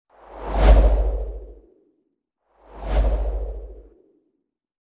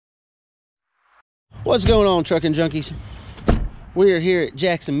What's going on, trucking junkies? We are here at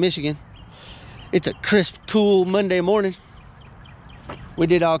Jackson, Michigan. It's a crisp, cool Monday morning. We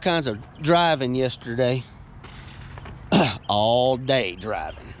did all kinds of driving yesterday. All day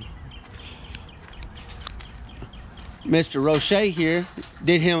driving. Mr. Roche here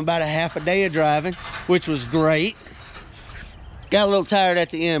did him about a half a day of driving, which was great. Got a little tired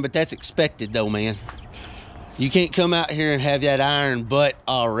at the end, but that's expected though, man. You can't come out here and have that iron butt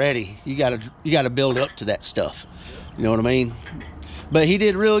already. You gotta build up to that stuff. You know what I mean? But he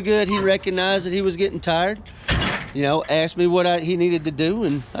did real good. He recognized that he was getting tired. You know, asked me what he needed to do,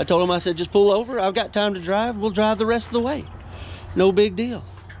 and I told him, I said, just pull over. I've got time to drive. We'll drive the rest of the way. No big deal.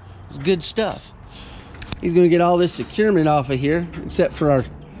 It's good stuff. He's gonna get all this securement off of here, except for our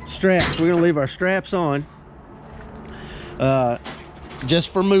straps. We're gonna leave our straps on, just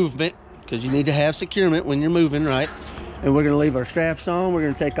for movement, because you need to have securement when you're moving, right? And we're gonna leave our straps on. We're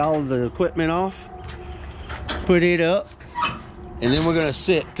gonna take all of the equipment off, put it up, and then we're gonna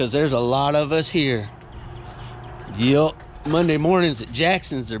sit, because there's a lot of us here. Yup, Monday mornings at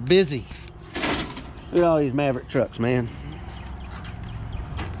Jackson's, they're busy. Look at all these Maverick trucks, man.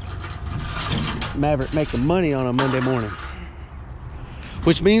 Maverick making money on a Monday morning,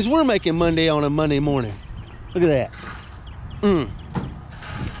 which means we're making money on a Monday morning. Look at that.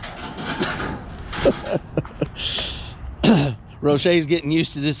 Roche's getting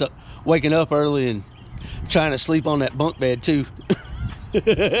used to this, waking up early and trying to sleep on that bunk bed too.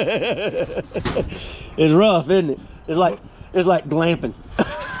 It's rough, isn't it? It's like glamping.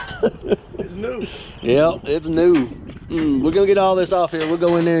 It's new. Yep, it's new. We're gonna get all this off here. We'll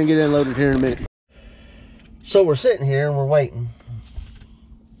go in there and get it unloaded here in a minute. So we're sitting here and we're waiting.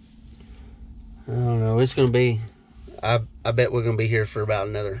 I don't know. It's gonna be. I bet we're gonna be here for about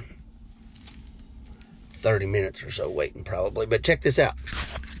another 30 minutes or so waiting, probably. But check this out.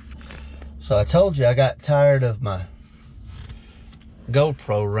 So I told you I got tired of my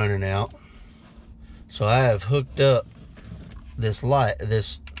GoPro running out, so I have hooked up this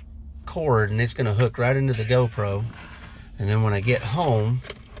cord, and it's gonna hook right into the GoPro. And then when I get home,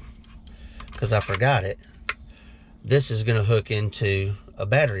 because I forgot it, this is gonna hook into a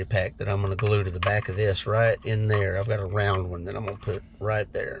battery pack that I'm gonna glue to the back of this right in there. I've got a round one that I'm gonna put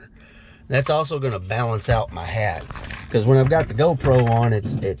right there. That's also gonna balance out my hat, because when I've got the GoPro on,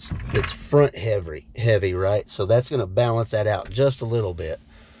 it's front heavy, right? So that's gonna balance that out just a little bit.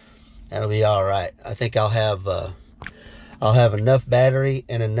 That'll be all right. I think I'll have enough battery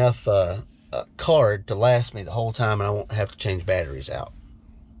and enough card to last me the whole time, and I won't have to change batteries out.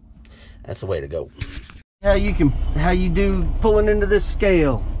 That's the way to go. How you do pulling into this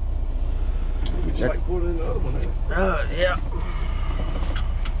scale? We just like pulling in the other one. Yeah.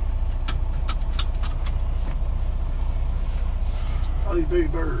 All these baby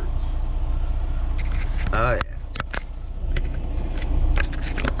birds. Oh yeah.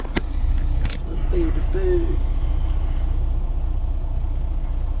 Baby bird.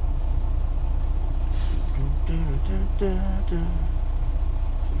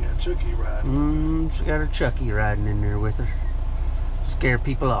 We got Chucky riding. She got her Chucky riding in there with her. Scare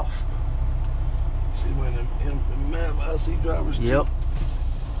people off. She's one of them IC drivers too. Yep.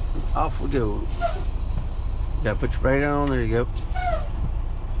 Off we go. Gotta put your radar on. There you go.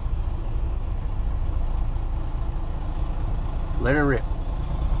 Let her rip.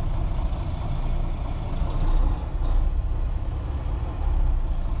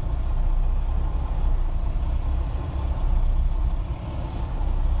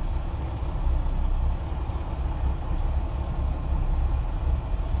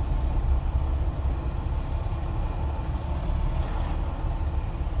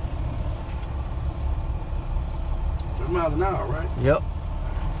 Miles an hour, right? Yep.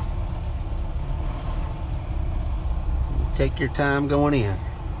 Take your time going in.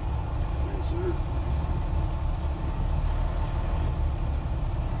 Yes, sir.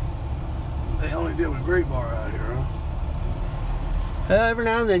 They only deal with great bar out here, huh? Every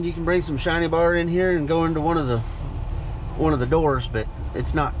now and then you can bring some shiny bar in here and go into one of the doors, but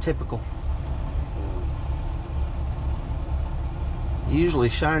it's not typical. Usually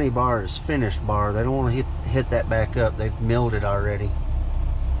shiny bar is finished bar. They don't want to hit that back up. They've milled it already.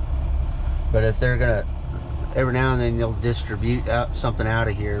 But if they're gonna, every now and then they'll distribute something out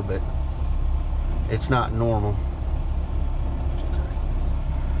of here, but it's not normal.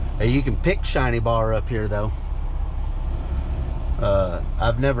 Okay. You can pick shiny bar up here though.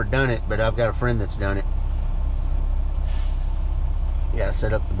 I've never done it, but I've got a friend that's done it. You gotta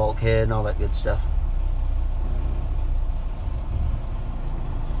set up the bulkhead and all that good stuff.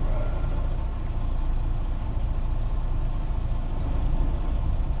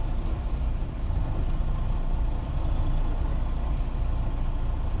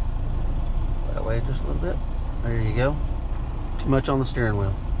 just a little bit. There you go. Too much on the steering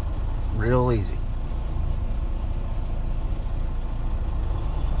wheel. Real easy.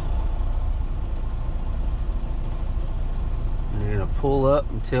 And you're gonna pull up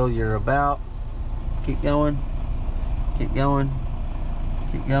until you're about, keep going, keep going,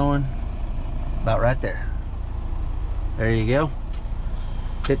 keep going, about right there. There you go.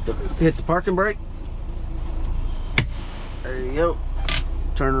 Hit the parking brake. There you go.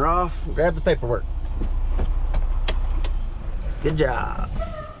 Turn her off. Grab the paperwork. Good job.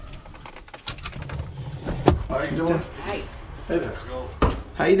 How you doing? Hey. Hey, let's go.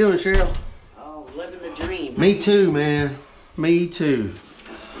 How you doing, Cheryl? Oh, living the dream. Me too, man. Me too.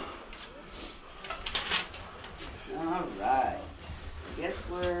 All right. Guess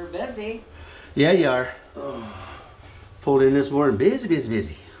we're busy. Yeah, you are. Pulled in this morning. Busy, busy,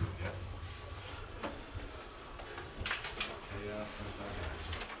 busy.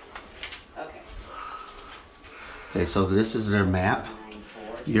 Okay. Okay, so this is their map.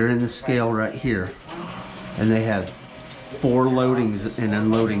 You're in the scale right here. And they have 4 loadings and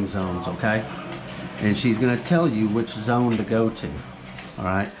unloading zones, okay? And she's gonna tell you which zone to go to, all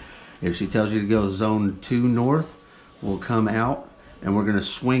right? If she tells you to go zone 2 north, we'll come out and we're gonna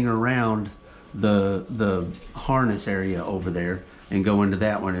swing around the harness area over there and go into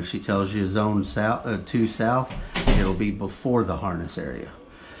that one. If she tells you zone 2 south, it'll be before the harness area.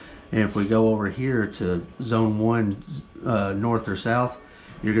 And if we go over here to zone 1 north or south,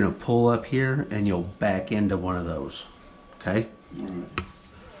 you're gonna pull up here and you'll back into one of those, okay? All right.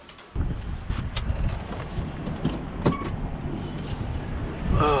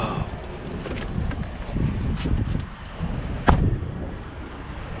 Oh.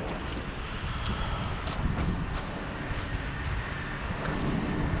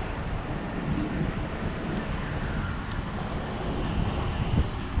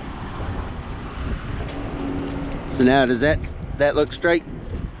 So now does that look straight?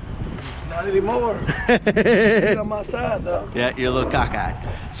 Not anymore. Get on my side though. Yeah, you're a little cockeyed.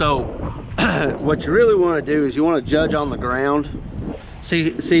 So what you really want to do is you want to judge on the ground.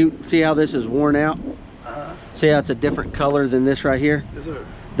 See how this is worn out? See how it's a different color than this right here? Yes, sir.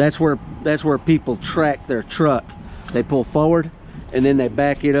 That's where people track their truck. They pull forward and then they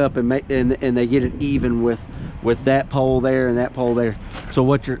back it up and they get it even with that pole there and that pole there. So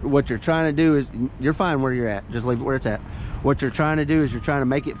what you're trying to do is, you're fine where you're at, just leave it where it's at. What you're trying to do is you're trying to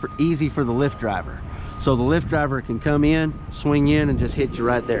make it easy for the lift driver. So the lift driver can come in, swing in, and just hit you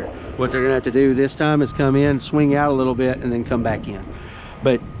right there. What they're gonna have to do this time is come in, swing out a little bit, and then come back in.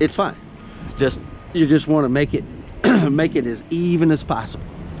 But it's fine. You just want to make it make it as even as possible.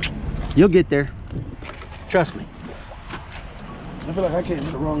 You'll get there. Trust me. I feel like I came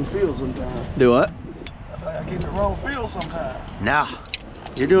to the wrong field sometimes. Do what? I feel like I came to the wrong field sometimes. Nah,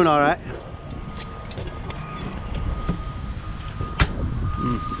 you're doing all right.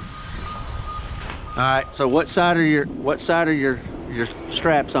 All right. So what side are your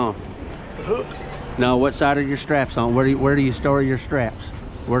straps on? The hook. No, what side are your straps on? Where do you store your straps?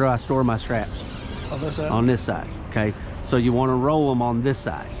 Where do I store my straps? On this side? On this side, okay? So you want to roll them on this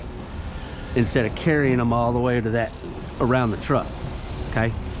side instead of carrying them all the way to that, around the truck,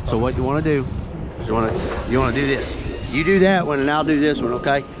 okay? So what you want to do is you want to do this. You do that one and I'll do this one,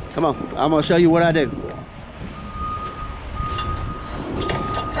 okay? Come on, I'm going to show you what I do.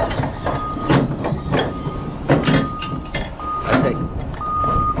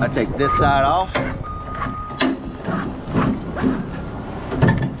 I take this side off.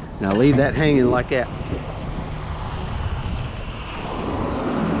 Now leave that hanging like that.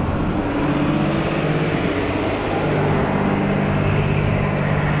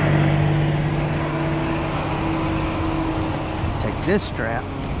 Take this strap.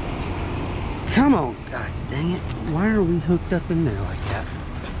 Come on, god dang it. Why are we hooked up in there like that?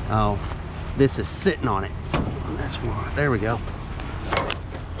 Oh, this is sitting on it. That's why. There we go.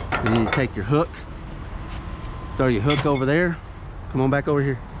 Then you take your hook, throw your hook over there. Come on back over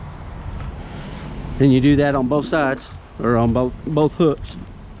here. And you do that on both sides, or on both hooks.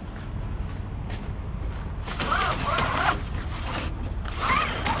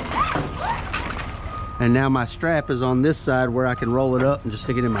 And now my strap is on this side where I can roll it up and just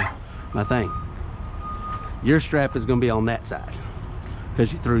stick it in my thing. Your strap is going to be on that side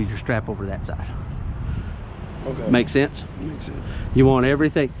because you threw your strap over that side. Okay. Make sense? Makes sense. You want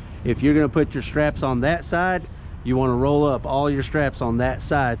everything. If you're going to put your straps on that side, you want to roll up all your straps on that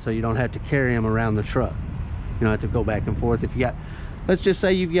side so you don't have to carry them around the truck. You don't have to go back and forth. If you got, let's just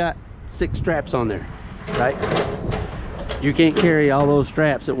say you've got 6 straps on there, right? You can't carry all those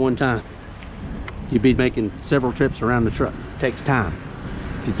straps at one time. You'd be making several trips around the truck. It takes time.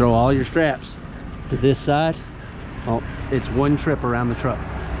 If you throw all your straps to this side, oh, it's one trip around the truck.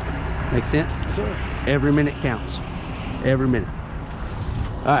 Make sense? Sure. Every minute counts. Every minute.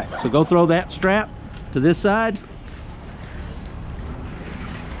 All right, so go throw that strap to this side.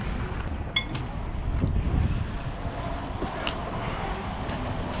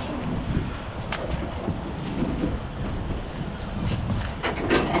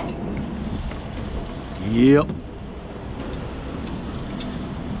 Yep.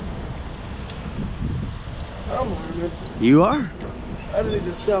 I'm learning. You are? I need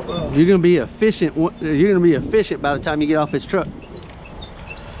to stop up. You're gonna be efficient. You're gonna be efficient by the time you get off this truck.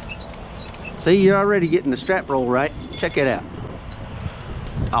 See, you're already getting the strap roll right. Check it out.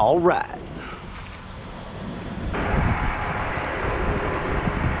 All right.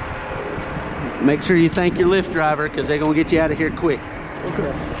 Make sure you thank your Lyft driver because they're gonna get you out of here quick.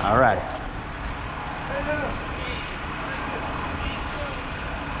 Okay. All right.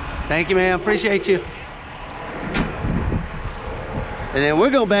 Thank you, ma'am. Appreciate you. And then we're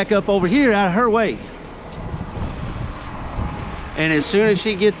gonna back up over here out of her way. And as soon as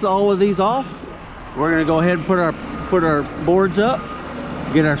she gets all of these off, we're gonna go ahead and put our boards up,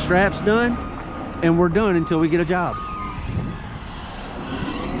 get our straps done, and we're done until we get a job.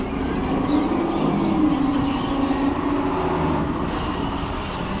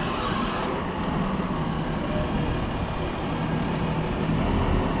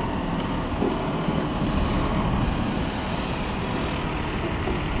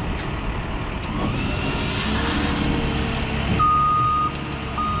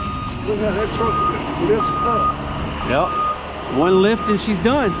 Look how that truck lifts up. Yep. One lift and she's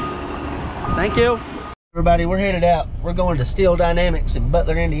done. Thank you. Everybody, we're headed out. We're going to Steel Dynamics in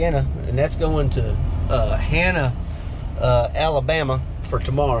Butler, Indiana, and that's going to Hannah, Alabama for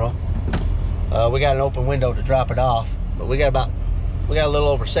tomorrow. We got an open window to drop it off, but we got a little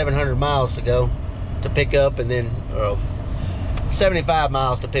over 700 miles to go to pick up, and then 75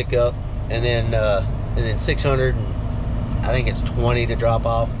 miles to pick up, and then 600. I think it's 20 to drop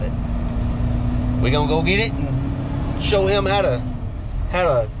off, but we're gonna go get it and show him how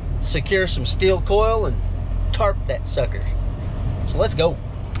to secure some steel coil and tarp that sucker. So let's go.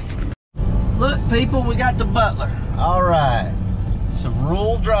 Look, people, we got to Butler. All right, some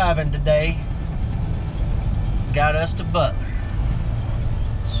rural driving today got us to Butler.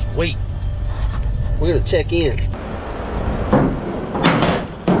 Sweet. We're gonna check in.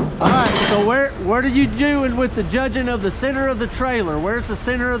 All right, so what are you doing with the judging of the center of the trailer? Where's the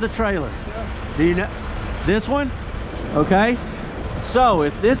center of the trailer? Do you know? This one? Okay. So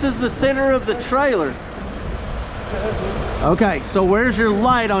if this is the center of the trailer, okay, so where's your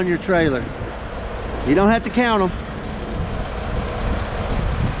light on your trailer? You don't have to count them.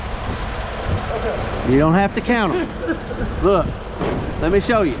 You don't have to count them. Look, let me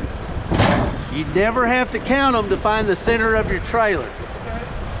show you. You never have to count them to find the center of your trailer.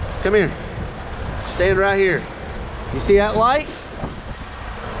 Come here. Stand right here. You see that light?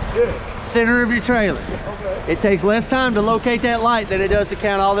 Yeah. Center of your trailer. Okay. It takes less time to locate that light than it does to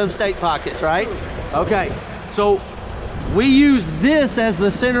count all them stake pockets, right? Okay, so we use this as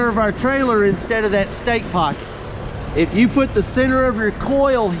the center of our trailer instead of that stake pocket. If you put the center of your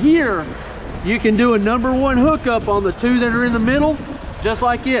coil here, you can do a #1 hookup on the two that are in the middle, just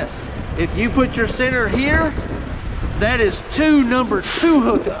like this. If you put your center here, that is two #2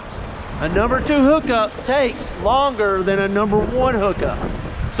 hookups. A #2 hookup takes longer than a #1 hookup.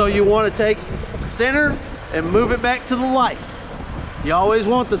 So you want to take center and move it back to the light. You always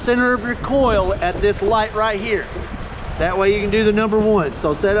want the center of your coil at this light right here. That way you can do the #1.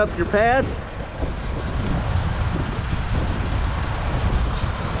 So set up your pad.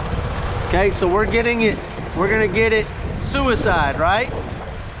 Okay, so we're gonna get it suicide, right?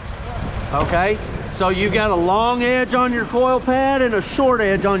 Okay, so you got a long edge on your coil pad and a short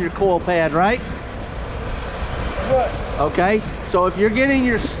edge on your coil pad, right? Right. Okay, so if you're getting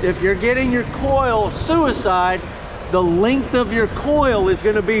your coil suicide, the length of your coil is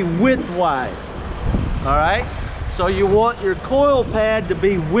going to be widthwise. All right, so you want your coil pad to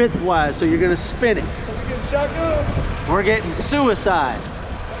be widthwise, so you're going to spin it. So we're getting shotgun? We're getting suicide.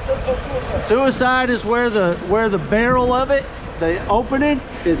 Suicide. Suicide is where the barrel of it, the opening,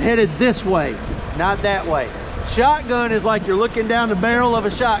 is headed this way, not that way. Shotgun is like you're looking down the barrel of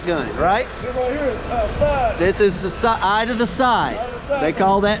a shotgun, right? This right here is side. This is the eye to the side. They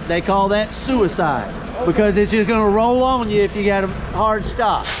call that suicide, because it's just gonna roll on you if you got a hard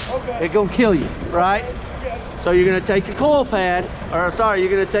stop. Okay. It's gonna kill you, right? Okay. So you're gonna take your coil pad, or sorry,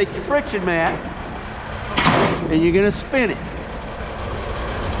 you're gonna take your friction mat, and you're gonna spin it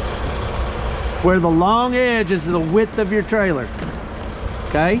where the long edge is the width of your trailer.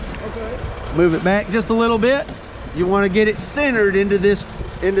 Okay? Okay. Move it back just a little bit. You want to get it centered into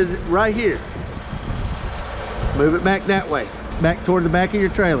right here. Move it back that way, back toward the back of your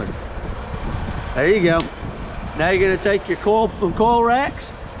trailer. There you go. Now you're going to take your coil racks.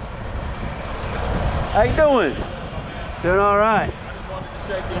 How you doing? Doing all right. I just wanted to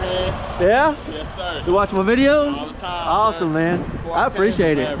shake your hand. Yeah? Yes, sir. You watch my videos? All the time. Awesome, sir. man. Before I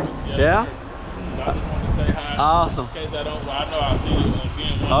appreciate it. Maverick. Yes, Yeah? sir. I just wanted to say hi. Awesome. In case I don't, well, I know I'll see you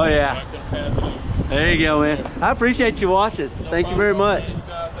again one Oh, day, yeah. so I couldn't pass it over. There you go, man. I appreciate you watching. Thank you very much. You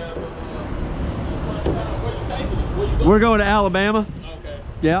guys have where you taking it? Where you going? We're going to Alabama. Okay.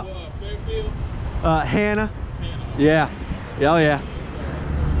 Yeah. Fairfield? Hannah. Hannah. Yeah. Oh, yeah.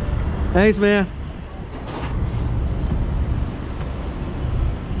 Thanks, man.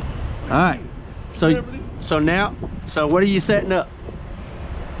 All right. So what are you setting up?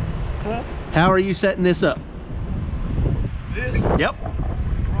 Huh? How are you setting this up? This? Yep.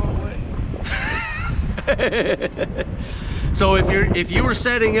 Wrong way. So if you were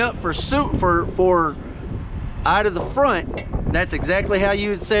setting up for eye to the front, that's exactly how you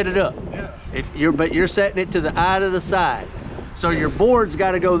would set it up. Yeah. But you're setting it to the eye to the side. So your board's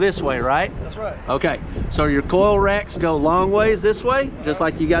got to go this way, right? That's right. Okay. So your coil racks go long ways this way, just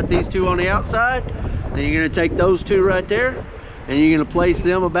like you got these two on the outside. Then you're going to take those two right there, and you're going to place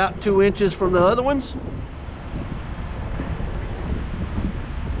them about 2 inches from the other ones.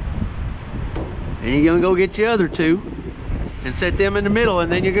 And you're going to go get your other two and set them in the middle,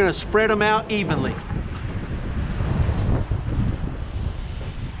 and then you're going to spread them out evenly.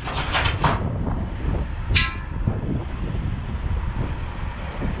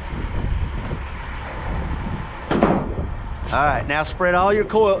 All right, now spread all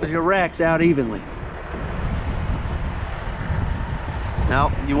your racks out evenly.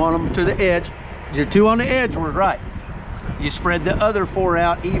 Now you want them to the edge. Your two on the edge were right. You spread the other 4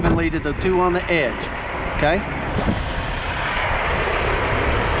 out evenly to the 2 on the edge. Okay?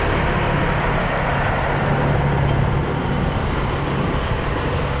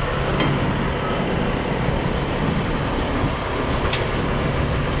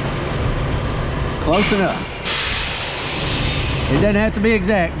 Close enough. It doesn't have to be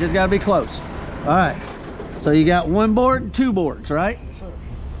exact, just got to be close. All right, so you got 1 board and 2 boards, right? Yes, sir.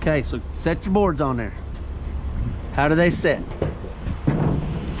 Okay, so set your boards on there. How do they set?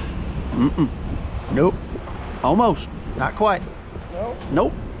 Nope. Almost. Not quite. No?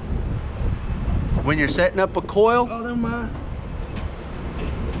 Nope. When you're setting up a coil, Oh, never mind.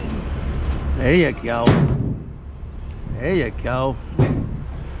 there you go. There you go.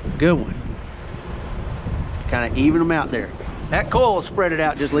 Good one. Kind of even them out there. That coil will spread it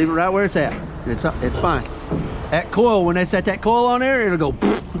out. Just leave it right where it's at. It's fine. That coil, when they set that coil on there, it'll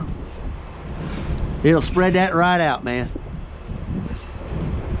go. It'll spread that right out, man.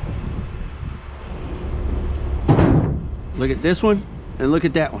 Look at this one and look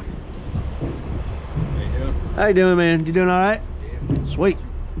at that one. How you doing? How you doing, man? You doing all right? Yeah. Sweet.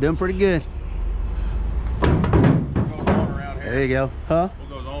 Doing pretty good. What goes on around here? There you go. Huh? What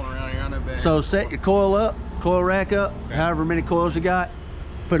goes on around here? I know bad. So set your coil up, coil rack up, Okay. however many coils you got.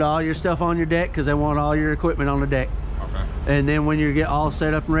 Put all your stuff on your deck because they want all your equipment on the deck. Okay. And then when you get all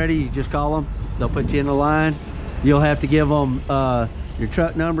set up and ready, you just call them. They'll put you in the line. You'll have to give them your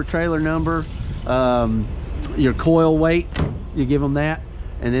truck number, trailer number, your coil weight. You give them that,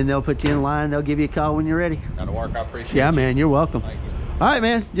 and then they'll put you in line. They'll give you a call when you're ready. That'll work. I appreciate it. Yeah, man, you're welcome. Thank you. All right,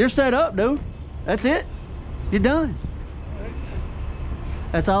 man, you're set up, dude. That's it. You're done.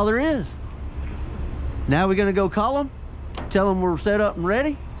 That's all there is. Now we're gonna go call them, tell them we're set up and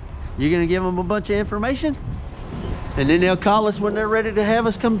ready. You're gonna give them a bunch of information, and then they'll call us when they're ready to have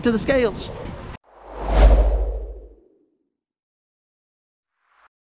us come to the scales.